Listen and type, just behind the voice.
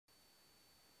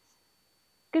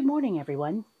Good morning,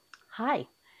 everyone. Hi.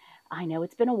 I know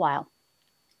it's been a while.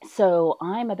 So,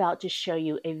 I'm about to show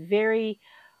you a very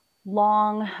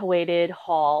long awaited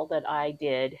haul that I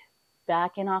did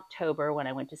back in October when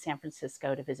I went to San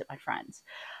Francisco to visit my friends.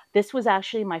 This was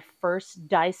actually my first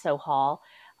Daiso haul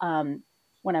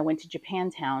when I went to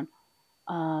Japantown.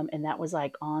 And that was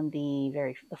like on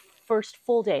the first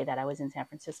full day that I was in San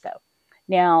Francisco.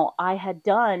 Now, I had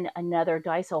done another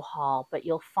Daiso haul, but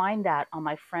you'll find that on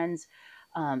my friend's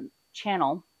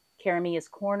channel, Karamia's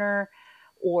Corner,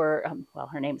 or, well,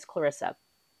 her name is Clarissa.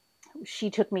 She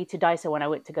took me to Daiso when I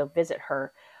went to go visit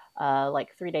her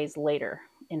like 3 days later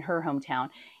in her hometown.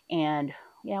 And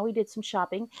yeah, we did some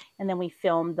shopping and then we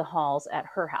filmed the hauls at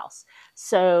her house.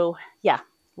 So, yeah,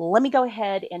 let me go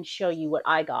ahead and show you what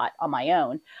I got on my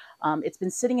own. It's been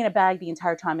sitting in a bag the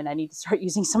entire time and I need to start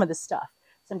using some of this stuff.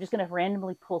 So I'm just going to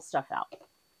randomly pull stuff out.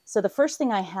 So the first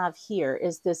thing I have here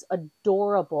is this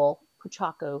adorable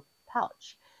Puchako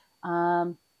pouch.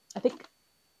 I think,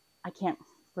 I can't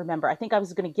remember. I think I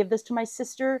was going to give this to my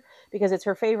sister because it's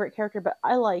her favorite character, but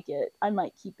I like it. I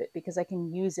might keep it because I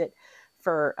can use it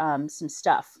for some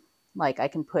stuff. Like I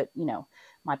can put,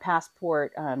 my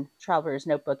passport, traveler's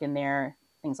notebook in there,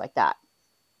 things like that.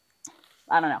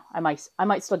 I don't know. I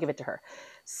might still give it to her.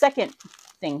 Second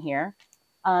thing here,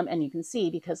 and you can see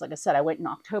because, like I said, I went in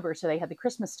October, so they had the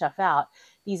Christmas stuff out.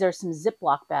 These are some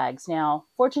Ziploc bags. Now,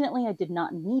 fortunately, I did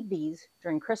not need these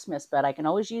during Christmas, but I can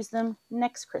always use them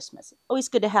next Christmas. Always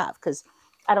good to have because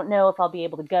I don't know if I'll be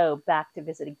able to go back to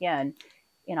visit again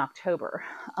in October.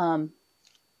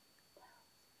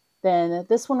 Then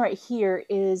this one right here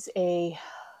is a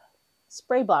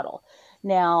spray bottle.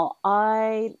 Now,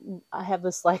 I have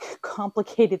this like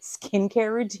complicated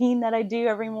skincare routine that I do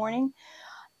every morning.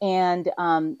 And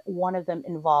one of them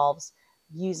involves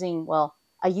using, well,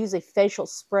 I use a facial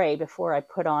spray before I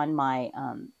put on my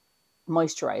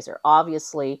moisturizer.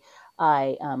 Obviously,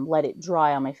 I let it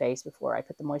dry on my face before I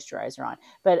put the moisturizer on.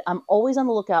 But I'm always on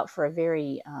the lookout for a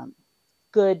very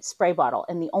good spray bottle.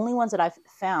 And the only ones that I've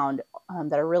found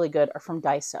that are really good are from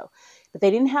Daiso. But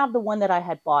they didn't have the one that I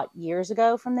had bought years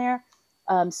ago from there.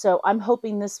 So I'm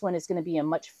hoping this one is going to be a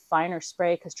much finer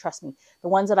spray because trust me, the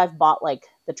ones that I've bought, like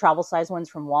the travel size ones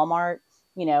from Walmart,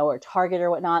 or Target or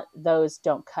whatnot, those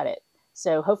don't cut it.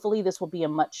 So hopefully this will be a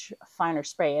much finer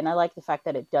spray. And I like the fact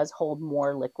that it does hold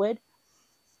more liquid.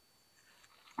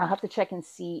 I'll have to check and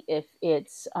see if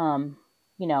it's,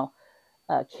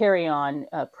 carry-on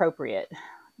appropriate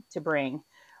to bring.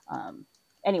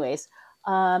 Anyways,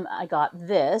 I got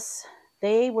this.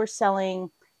 They were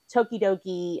selling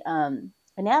Tokidoki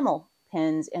enamel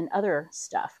pins and other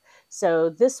stuff. So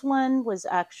this one was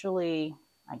actually,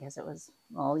 I guess it was,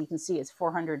 well, you can see it's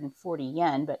 440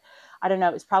 yen, but I don't know,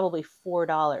 it was probably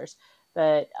 $4.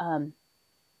 But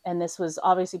and this was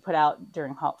obviously put out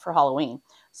for Halloween.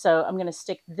 So I'm going to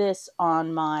stick this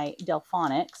on my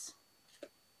Delphonics.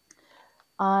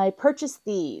 I purchased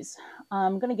these.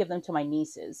 I'm going to give them to my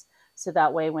nieces. So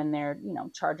that way when they're,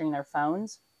 charging their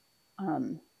phones,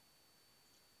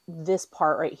 this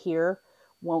part right here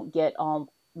won't get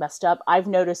all messed up. I've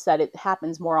noticed that it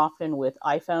happens more often with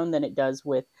iPhone than it does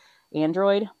with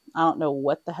Android. I don't know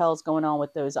what the hell's going on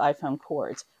with those iPhone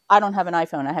cords. I don't have an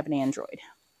iPhone. I have an Android.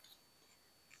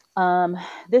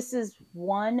 This is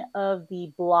one of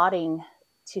the blotting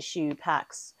tissue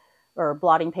packs or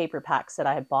blotting paper packs that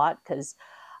I had bought because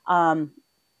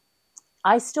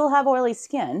I still have oily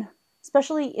skin,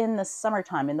 especially in the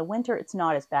summertime. In the winter, it's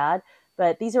not as bad,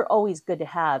 but these are always good to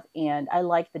have. And I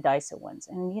like the Daiso ones.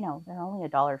 And, they're only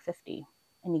 $1.50.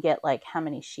 And you get like how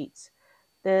many sheets?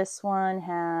 This one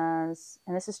has,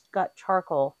 and this has got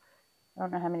charcoal. I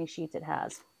don't know how many sheets it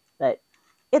has, but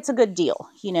it's a good deal.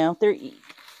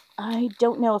 I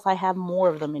don't know if I have more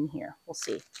of them in here. We'll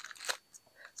see.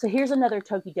 So here's another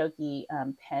Tokidoki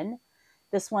pen.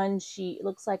 This one, she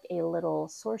looks like a little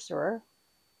sorcerer.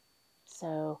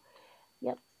 So,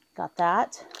 yep, got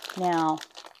that. Now,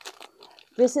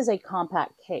 this is a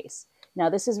compact case. Now,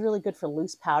 this is really good for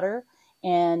loose powder.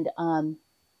 And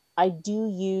I do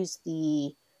use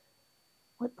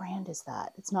what brand is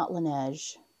that? It's not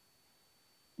Laneige.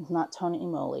 It's not Tony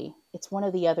Moly. It's one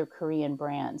of the other Korean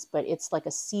brands, but it's like a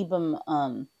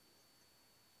sebum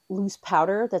loose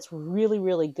powder that's really,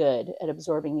 really good at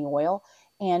absorbing the oil.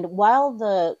 And while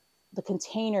the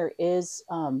container is,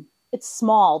 it's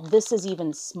small, this is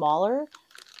even smaller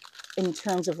in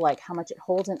terms of like how much it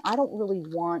holds. And I don't really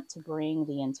want to bring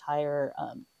the entire,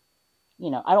 I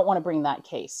don't want to bring that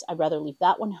case. I'd rather leave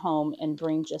that one home and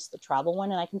bring just the travel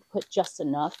one. And I can put just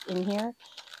enough in here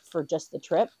for just the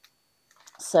trip.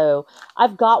 So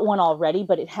I've got one already,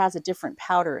 but it has a different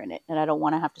powder in it and I don't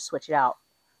want to have to switch it out.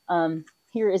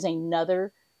 here is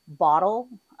another bottle.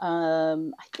 I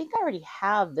think I already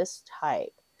have this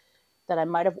type that I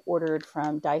might have ordered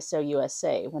from Daiso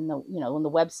USA when the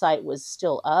website was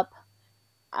still up.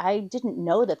 I didn't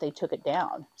know that they took it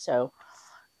down. So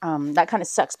that kind of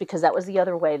sucks because that was the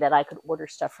other way that I could order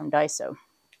stuff from Daiso.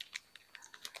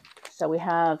 So we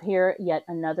have here yet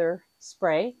another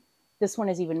spray. This one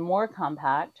is even more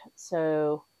compact.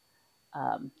 So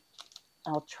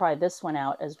I'll try this one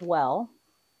out as well.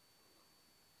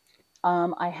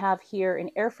 I have here an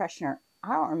air freshener.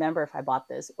 I don't remember if I bought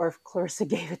this or if Clarissa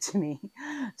gave it to me,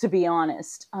 to be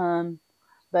honest.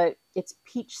 But it's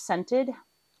peach scented.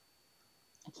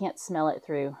 I can't smell it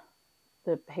through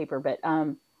the paper, but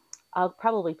I'll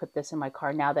probably put this in my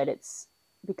car now that it's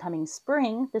becoming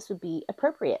spring. This would be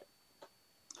appropriate.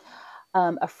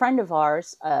 A friend of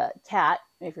ours, Kat,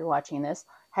 if you're watching this,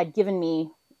 had given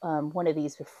me one of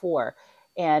these before.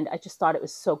 And I just thought it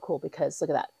was so cool because look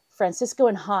at that. Francisco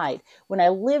and Hyde. When I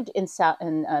lived in San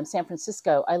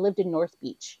Francisco, I lived in North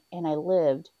Beach, and I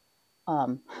lived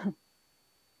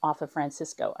off of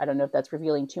Francisco. I don't know if that's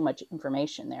revealing too much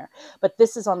information there, but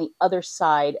this is on the other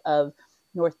side of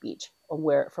North Beach,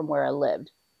 from where I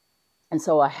lived. And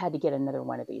so I had to get another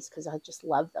one of these because I just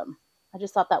love them. I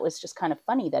just thought that was just kind of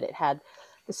funny that it had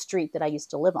the street that I used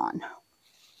to live on.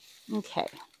 Okay.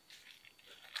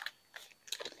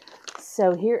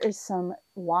 So here is some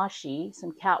washi,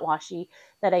 some cat washi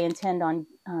that I intend on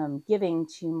giving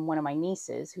to one of my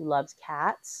nieces who loves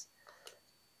cats.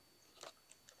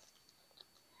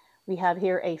 We have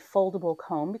here a foldable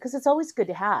comb because it's always good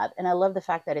to have. And I love the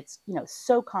fact that it's,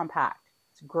 so compact.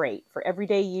 It's great for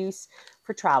everyday use,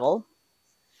 for travel,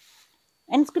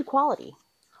 and it's good quality.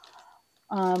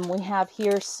 We have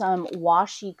here some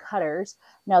washi cutters.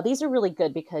 Now these are really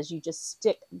good because you just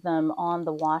stick them on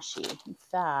the washi. In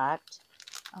fact,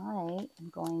 I am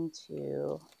going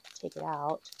to take it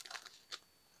out.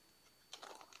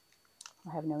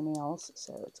 I have no nails,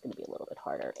 so it's going to be a little bit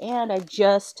harder. And I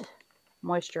just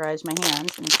moisturized my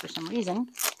hands, and for some reason,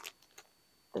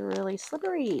 they're really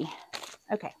slippery.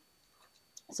 Okay,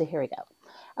 so here we go.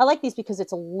 I like these because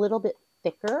it's a little bit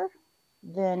thicker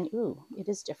than, ooh, it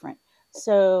is different.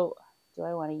 So do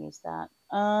I want to use that?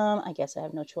 I guess I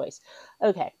have no choice.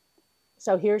 Okay,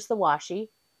 so here's the washi.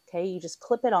 Okay, you just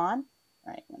clip it on.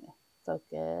 All right, I'm going to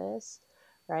focus.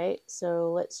 Right,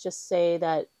 so let's just say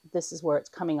that this is where it's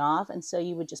coming off. And so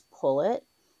you would just pull it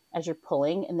as you're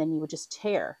pulling, and then you would just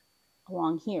tear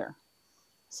along here.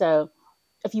 So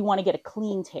if you want to get a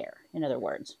clean tear, in other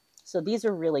words. So these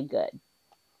are really good.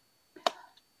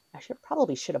 I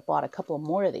probably should have bought a couple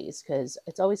more of these because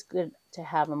it's always good to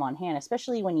have them on hand,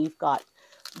 especially when you've got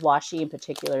washi in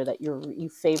particular that you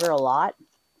favor a lot.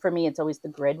 For me, it's always the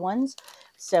grid ones.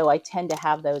 So I tend to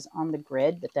have those on the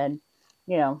grid, but then,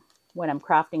 when I'm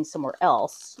crafting somewhere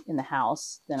else in the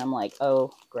house, then I'm like,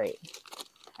 oh, great.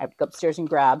 I have to go upstairs and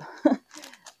grab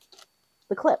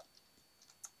the clip.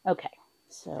 Okay,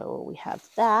 so we have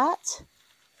that.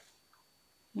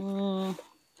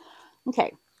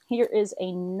 Okay. Here is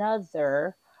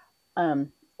another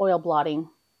oil blotting,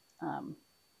 what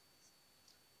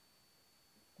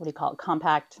do you call it?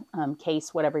 Compact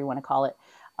case, whatever you want to call it.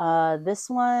 This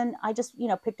one, I just,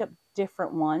 picked up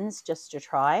different ones just to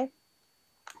try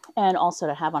and also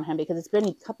to have on hand because it's been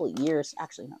a couple of years,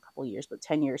 actually not a couple of years, but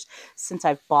 10 years since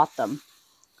I've bought them.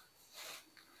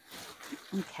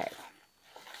 Okay.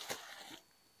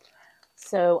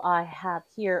 So I have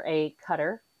here a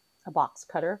cutter, a box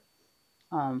cutter.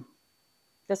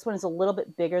 This one is a little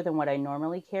bit bigger than what I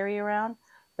normally carry around,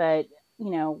 but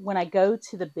when I go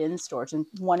to the bin stores, and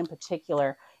one in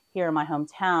particular here in my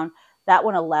hometown, that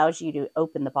one allows you to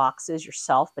open the boxes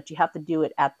yourself, but you have to do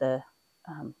it at the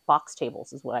box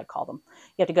tables is what I call them.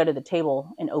 You have to go to the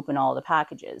table and open all the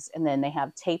packages, and then they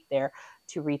have tape there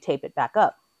to retape it back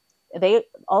up. They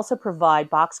also provide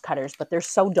box cutters, but they're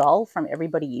so dull from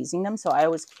everybody using them, so I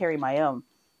always carry my own.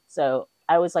 So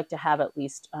I always like to have at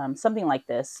least something like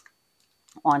this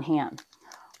on hand.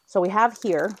 So we have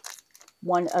here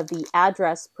one of the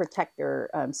address protector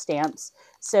stamps.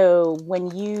 So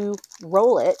when you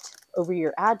roll it over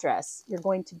your address, you're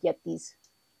going to get this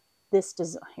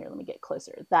design. Here, let me get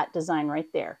closer. That design right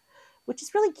there, which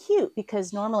is really cute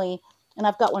because normally, and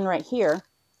I've got one right here,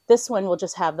 this one will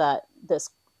just have this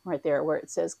right there where it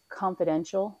says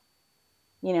confidential,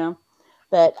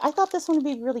 but I thought this one would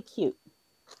be really cute.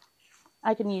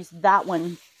 I can use that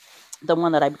one, the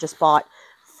one that I just bought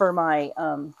for my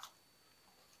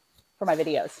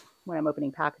videos when I'm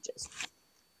opening packages.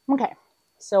 Okay,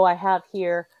 so I have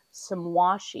here some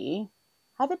washi.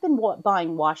 I haven't been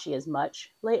buying washi as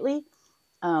much lately,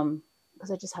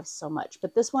 because I just have so much.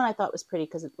 But this one I thought was pretty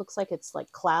because it looks like it's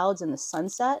like clouds in the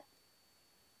sunset.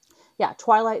 Yeah,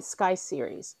 Twilight Sky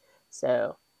series.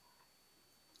 So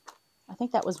I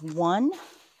think that was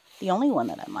the only one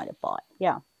that I might have bought.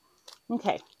 Yeah.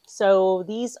 Okay. So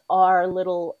these are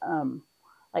little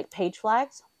like page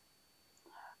flags.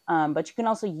 But you can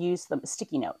also use them,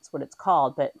 sticky notes, what it's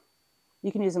called, but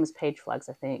you can use them as page flags,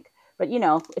 I think. But, you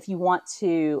know, if you want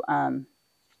to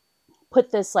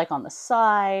put this like on the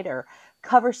side or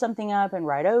cover something up and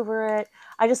write over it,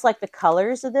 I just like the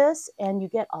colors of this, and you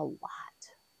get a lot.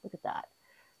 Look at that.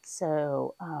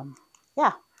 So,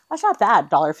 yeah, that's not bad.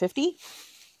 $1.50.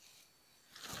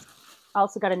 I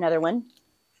also got another one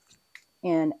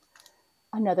in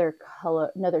another color,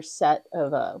 another set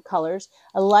of colors.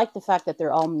 I like the fact that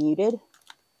they're all muted.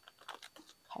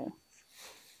 Okay.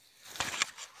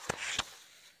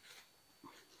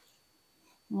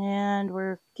 And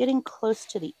we're getting close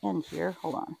to the end here.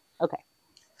 Hold on. Okay.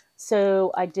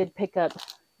 So I did pick up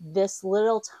this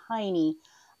little tiny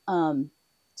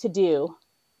to-do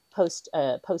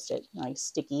post-it, nice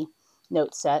sticky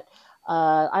note set.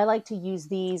 I like to use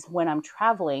these when I'm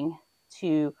traveling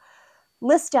to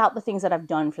list out the things that I've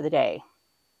done for the day.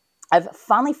 I've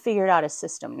finally figured out a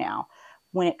system now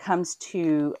when it comes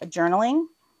to journaling,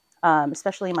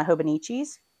 especially my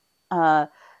Hobonichis.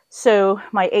 So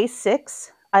my A6,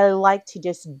 I like to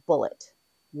just bullet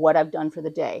what I've done for the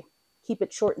day. Keep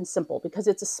it short and simple because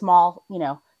it's a small,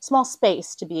 small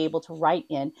space to be able to write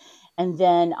in. And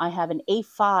then I have an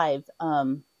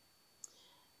A5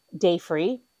 day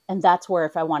free, and that's where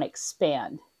if I want to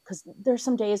expand, because there's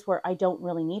some days where I don't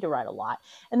really need to write a lot.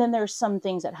 And then there's some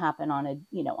things that happen on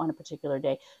a particular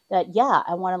day that, yeah,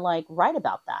 I want to like write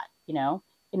about that,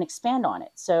 and expand on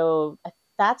it. So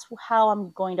that's how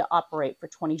I'm going to operate for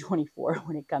 2024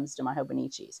 when it comes to my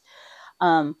Hobonichis.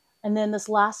 And then this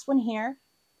last one here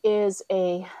is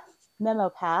a memo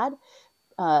pad,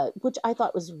 which I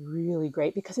thought was really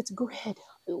great because it's grid.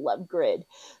 I love grid.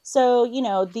 So,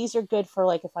 these are good for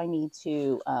like if I need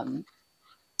to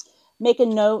make a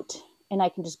note and I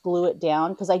can just glue it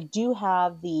down, because I do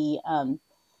have the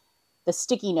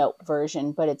sticky note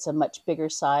version, but it's a much bigger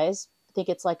size. I think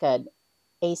it's like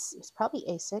it's probably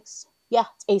A6. Yeah,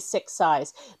 it's A6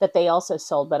 size that they also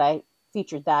sold, but I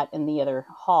featured that in the other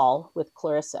haul with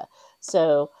Clarissa.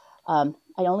 So I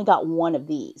only got one of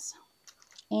these.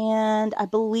 And I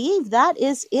believe that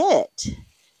is it.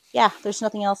 Yeah, there's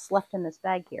nothing else left in this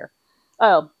bag here.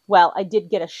 Oh, well, I did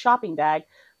get a shopping bag,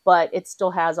 but it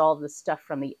still has all the stuff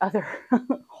from the other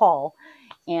haul,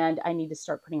 and I need to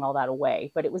start putting all that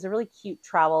away. But it was a really cute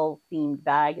travel-themed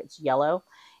bag. It's yellow,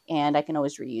 and I can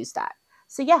always reuse that.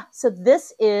 So yeah, so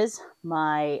this is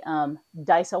my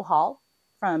Daiso haul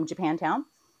from Japantown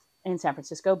in San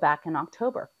Francisco back in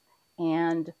October.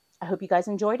 And I hope you guys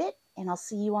enjoyed it, and I'll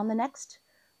see you on the next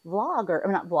vlog,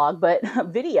 or not vlog, but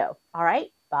video. All right,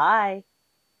 bye.